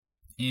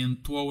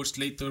and 2 hours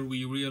later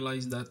we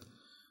realize that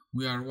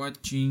we are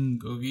watching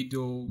a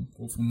video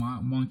of a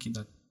monkey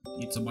that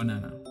eats a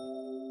banana.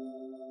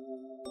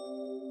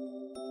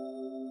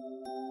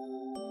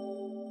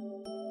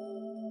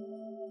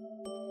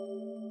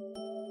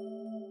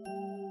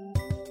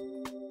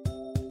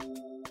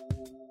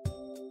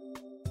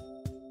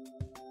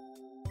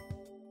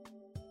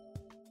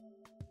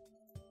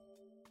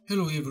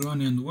 Hello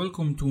everyone and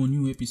welcome to a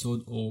new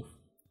episode of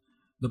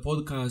the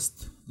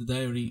podcast The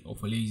Diary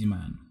of a Lazy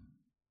Man.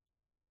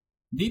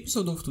 The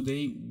episode of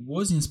today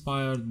was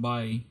inspired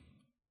by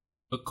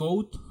a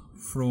quote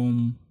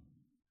from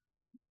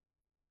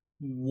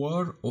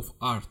War of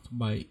Art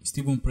by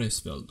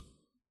Pressfield.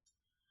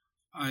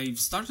 I've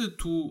started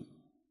to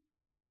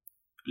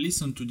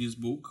listen to this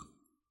book,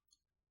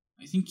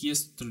 I think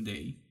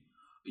yesterday.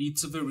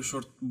 It's a very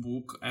short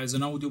book. As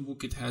an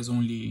audiobook it has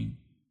only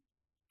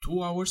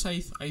 2 hours,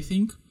 I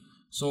think.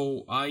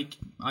 So I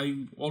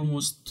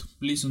almost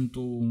listened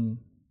to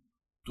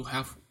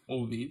half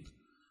of it.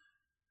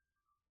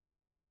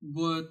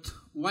 But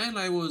while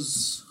I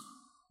was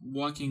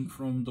walking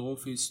from the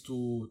office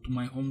to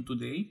my home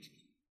today,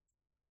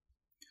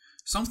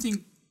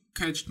 something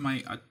catched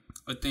my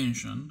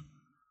attention.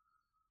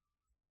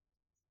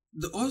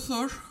 The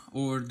author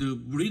or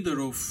the reader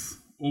of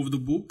the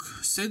book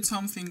said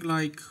something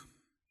like,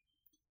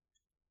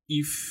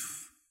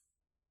 if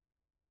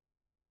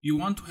you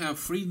want to have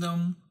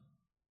freedom,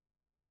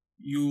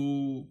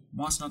 you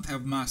must not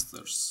have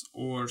masters,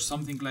 or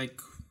something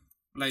like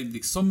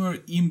this, somewhere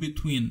in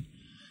between.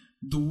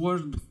 The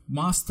word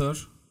master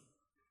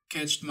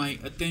catched my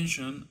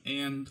attention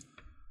and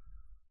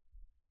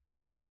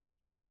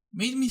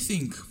made me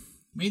think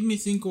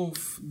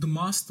of the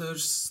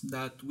masters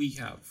that we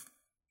have,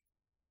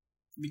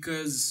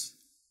 because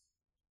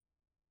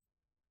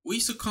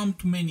we succumb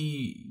to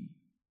many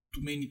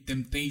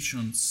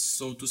temptations,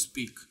 so to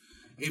speak,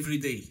 every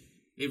day,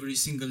 every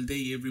single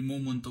day, every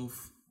moment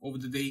of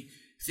the day,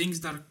 things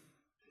that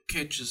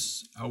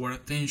catches our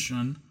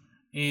attention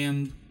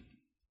and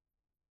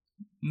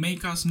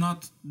make us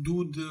not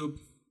do the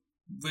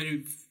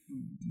very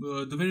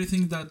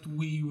thing that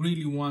we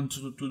really want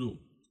to do.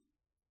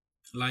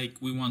 Like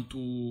we want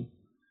to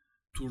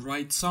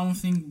write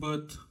something,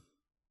 but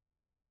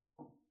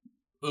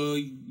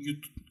a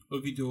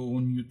video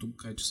on YouTube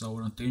catches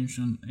our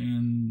attention,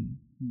 and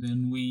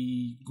then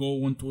we go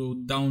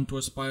down to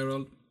a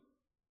spiral,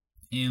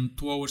 and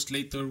 2 hours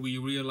later we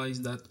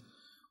realize that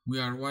we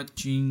are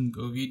watching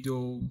a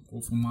video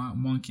of a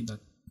monkey that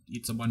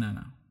eats a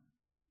banana.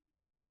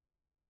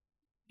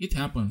 It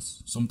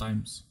happens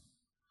sometimes.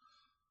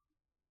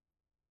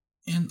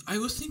 And I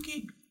was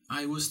thinking,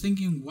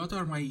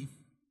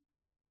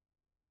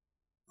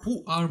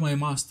 who are my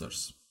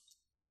masters?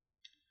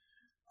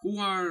 Who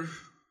are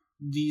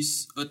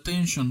these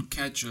attention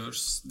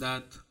catchers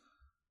that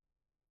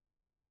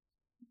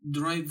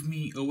drive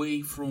me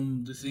away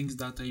from the things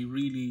that I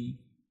really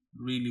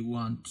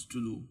want to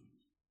do?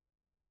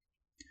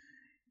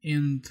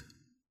 And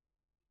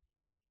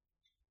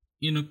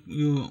in a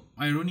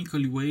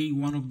ironically way,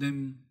 one of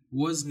them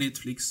was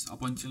Netflix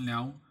up until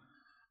now,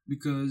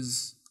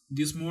 because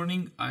this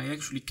morning I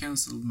actually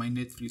cancelled my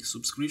Netflix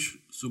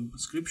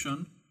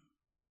subscription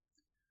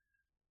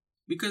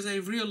because I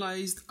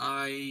realized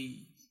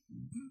I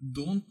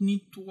don't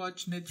need to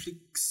watch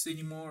Netflix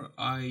anymore.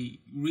 I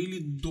really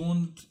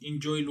don't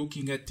enjoy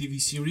looking at TV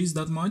series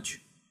that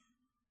much,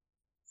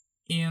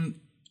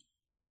 and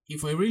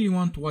if I really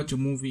want to watch a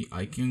movie,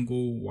 I can go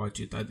watch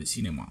it at the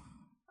cinema.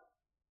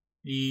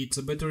 It's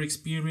a better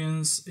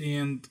experience,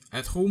 and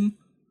at home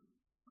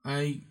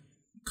I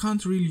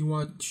can't really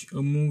watch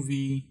a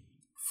movie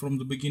from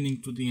the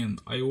beginning to the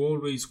end. I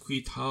always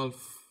quit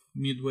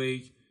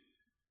midway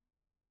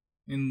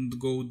and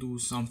go do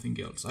something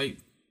else. I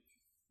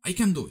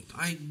can do it.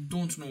 I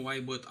don't know why,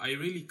 but I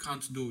really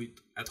can't do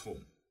it at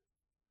home.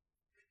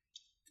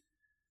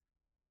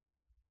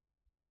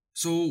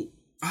 So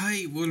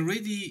I've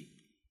already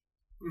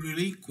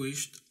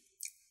relinquished,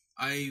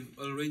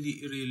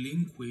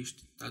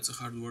 that's a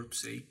hard word to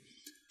say,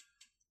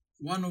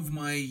 one of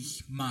my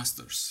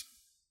masters.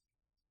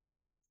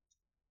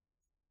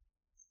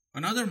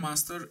 Another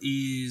master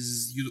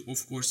is,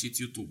 of course,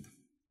 it's YouTube.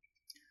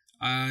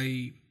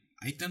 I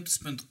tend to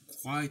spend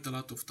quite a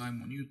lot of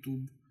time on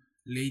YouTube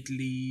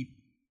lately.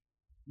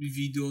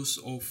 Videos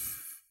of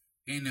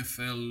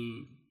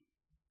NFL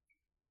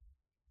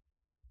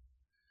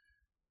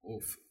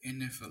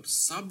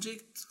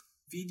subject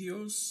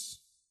videos,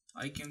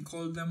 I can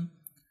call them,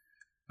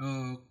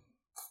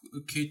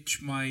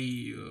 catch my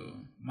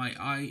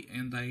eye,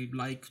 and I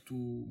like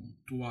to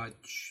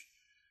watch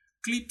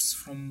clips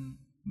from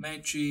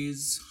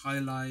matches,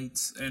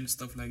 highlights and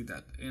stuff like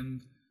that.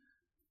 And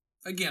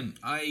again,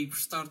 I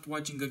start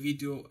watching a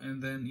video,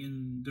 and then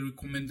in the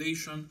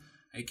recommendation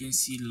I can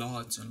see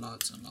lots and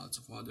lots and lots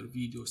of other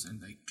videos,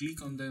 and I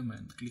click on them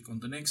and click on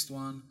the next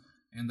one,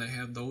 and I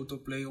have the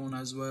autoplay on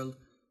as well,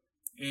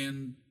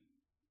 and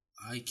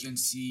I can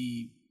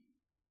see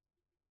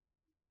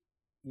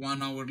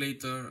 1 hour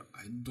later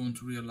I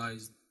don't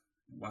realize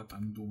what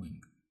I'm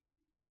doing.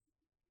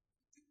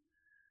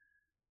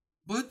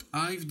 But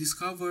I've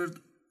discovered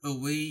a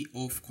way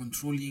of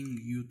controlling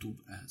YouTube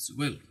as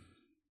well.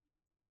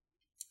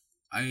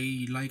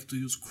 I like to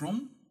use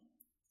Chrome,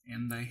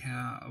 and I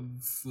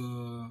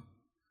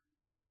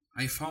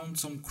found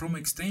some Chrome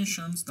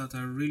extensions that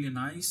are really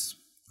nice.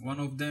 One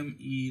of them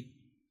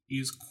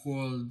is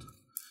called,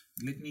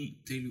 let me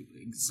tell you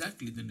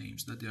exactly the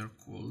names that they are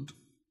called.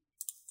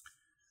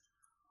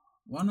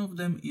 One of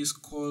them is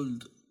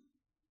called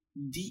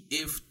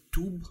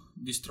DFTube,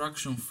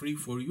 Distraction Free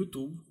for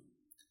YouTube.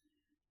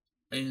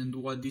 And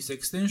what this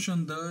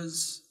extension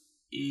does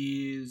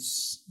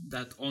is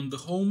that on the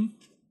home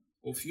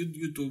of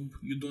YouTube,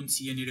 you don't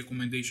see any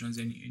recommendations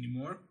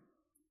anymore.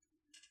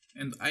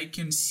 And I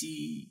can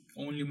see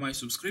only my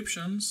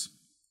subscriptions.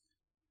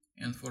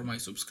 And for my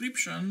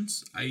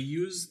subscriptions, I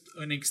used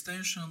an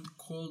extension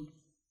called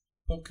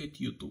Pocket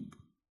YouTube,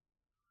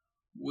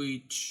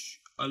 which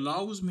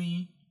allows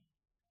me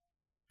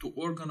to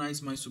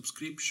organize my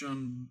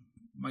subscriptions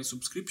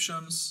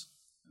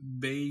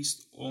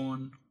based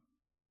on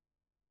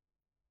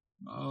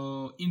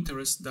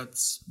interests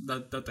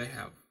that I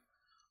have.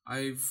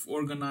 I've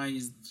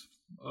organized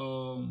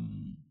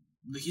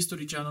the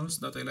history channels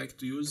that I like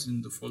to use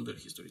in the folder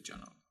history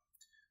channel.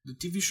 The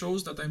TV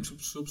shows that I'm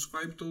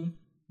subscribed to,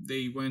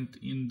 they went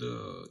in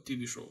the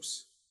TV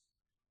shows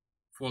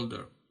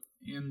folder.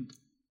 And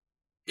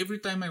every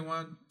time I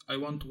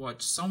want to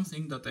watch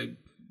something that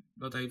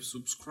I've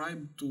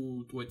subscribed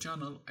to a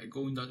channel, I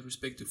go in that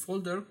respective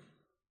folder,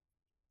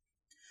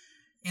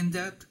 and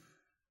that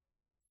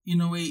in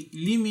a way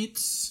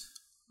limits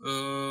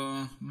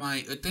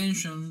my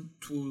attention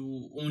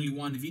to only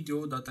one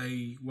video that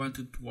I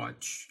wanted to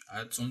watch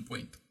at some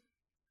point.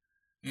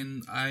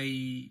 And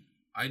I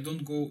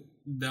don't go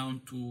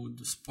down to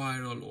the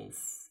spiral of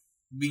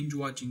binge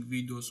watching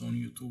videos on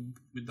YouTube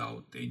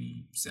without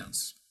any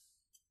sense.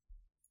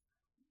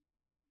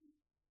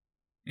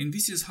 And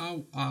this is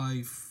how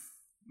I've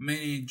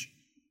managed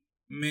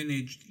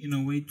in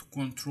a way to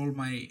control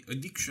my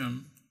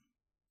addiction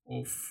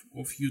of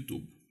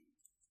YouTube.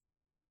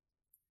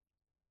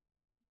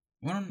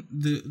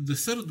 The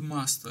third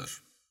master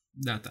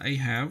that I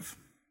have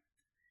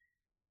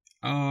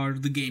are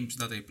the games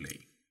that I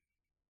play.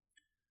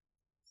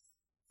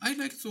 I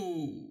like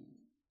to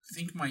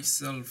think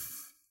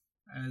myself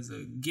as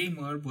a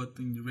gamer, but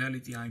in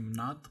reality I'm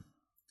not,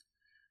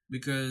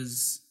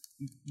 because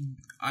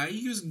I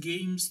use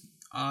games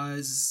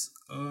as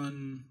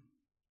an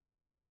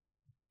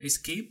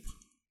escape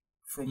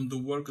from the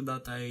work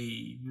that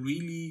I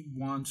really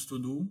want to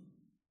do.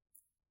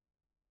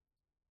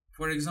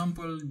 For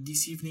example,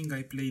 this evening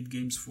I played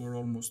games for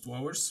almost 2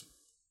 hours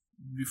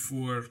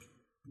before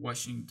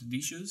washing the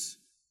dishes,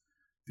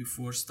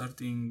 before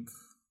starting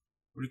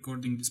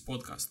recording this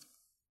podcast.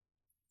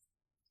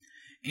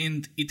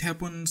 And it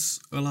happens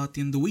a lot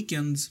in the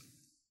weekends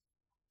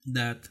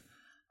that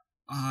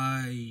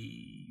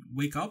I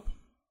wake up,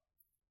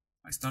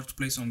 I start to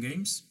play some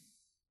games,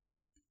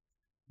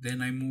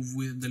 then I move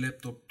with the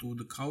laptop to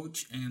the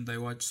couch and I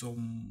watch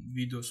some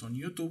videos on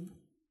YouTube.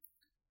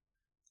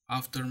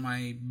 After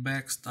my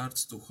back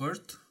starts to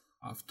hurt,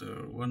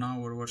 after 1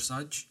 hour or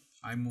such,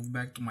 I move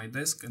back to my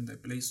desk and I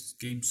play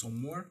games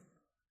some more.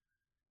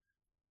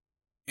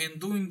 And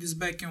doing this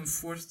back and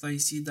forth, I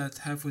see that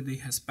half a day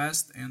has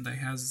passed and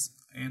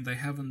I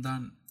haven't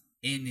done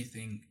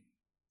anything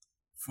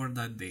for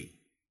that day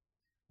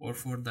or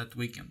for that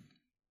weekend,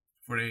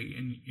 for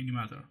any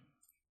matter.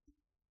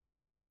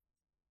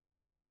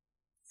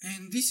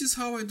 And this is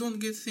how I don't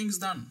get things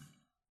done.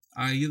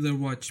 I either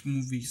watch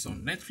movies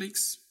on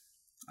Netflix,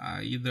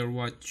 I either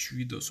watch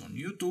videos on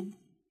YouTube,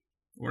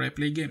 or I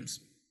play games.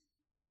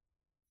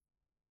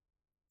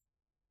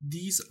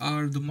 These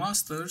are the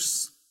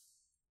masters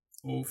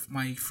of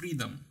my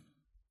freedom,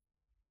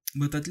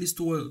 but at least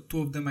two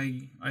of them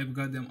I've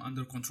got them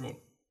under control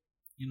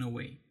in a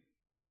way.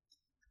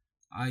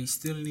 I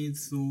still need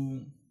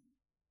to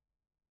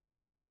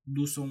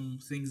do some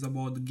things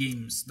about the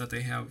games that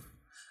I have.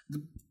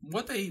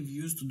 What I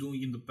used to do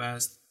in the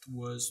past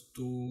was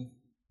to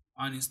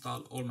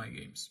uninstall all my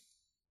games,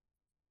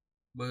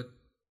 but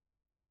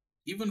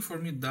even for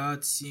me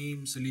that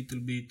seems a little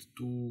bit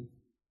too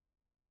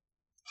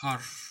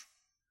harsh,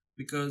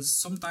 because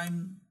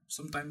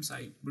sometimes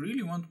I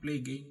really want to play a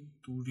game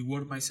to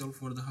reward myself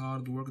for the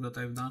hard work that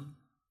I've done.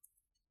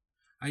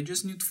 I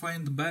just need to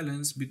find the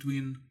balance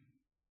between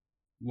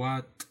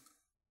what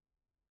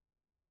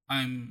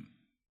I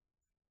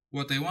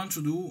want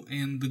to do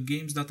and the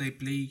games that I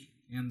play,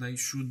 and I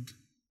should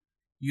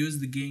use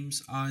the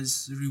games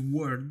as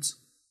rewards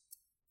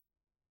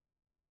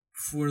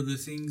for the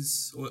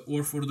things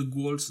or for the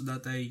goals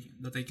that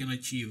I can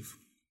achieve.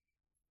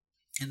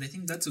 And I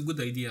think that's a good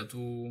idea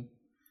to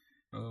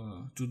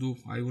do.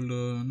 I will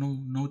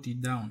note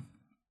it down.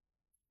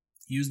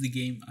 Use the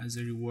game as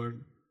a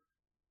reward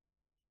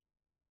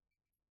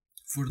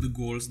for the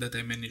goals that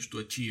I managed to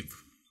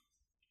achieve.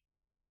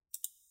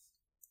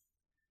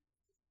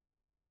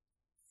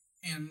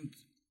 And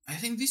I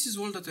think this is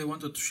all that I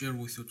wanted to share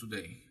with you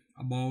today.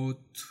 about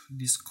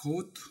this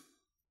quote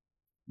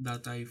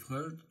that I've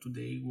heard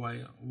today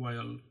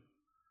while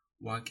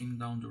walking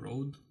down the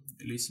road,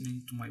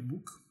 listening to my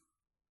book,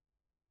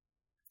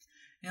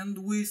 and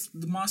with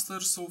the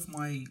masters of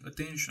my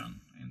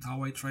attention and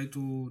how I try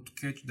to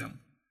catch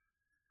them.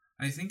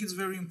 I think it's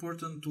very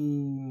important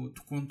to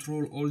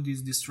control all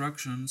these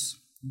distractions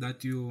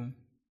that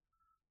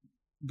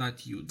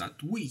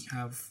we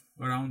have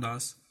around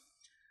us,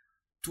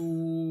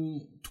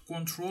 to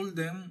control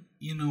them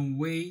in a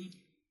way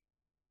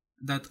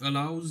that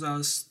allows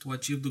us to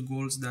achieve the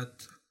goals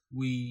that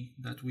we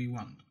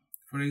want.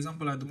 For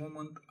example, at the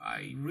moment,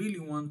 I really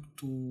want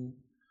to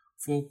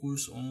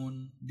focus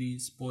on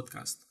this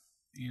podcast,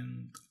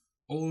 and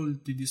all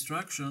the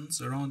distractions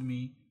around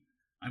me,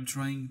 I'm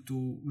trying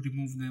to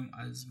remove them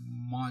as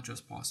much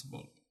as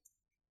possible.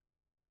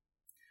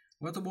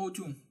 What about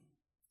you?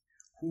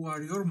 Who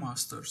are your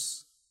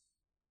masters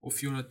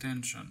of your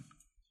attention?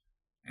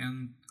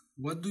 And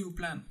what do you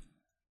plan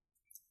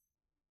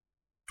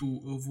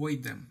to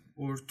avoid them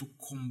or to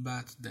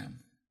combat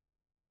them?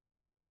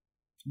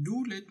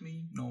 Do let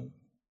me know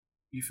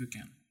if you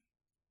can.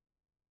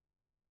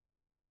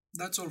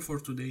 That's all for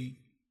today.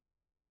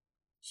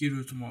 Hear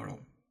you tomorrow.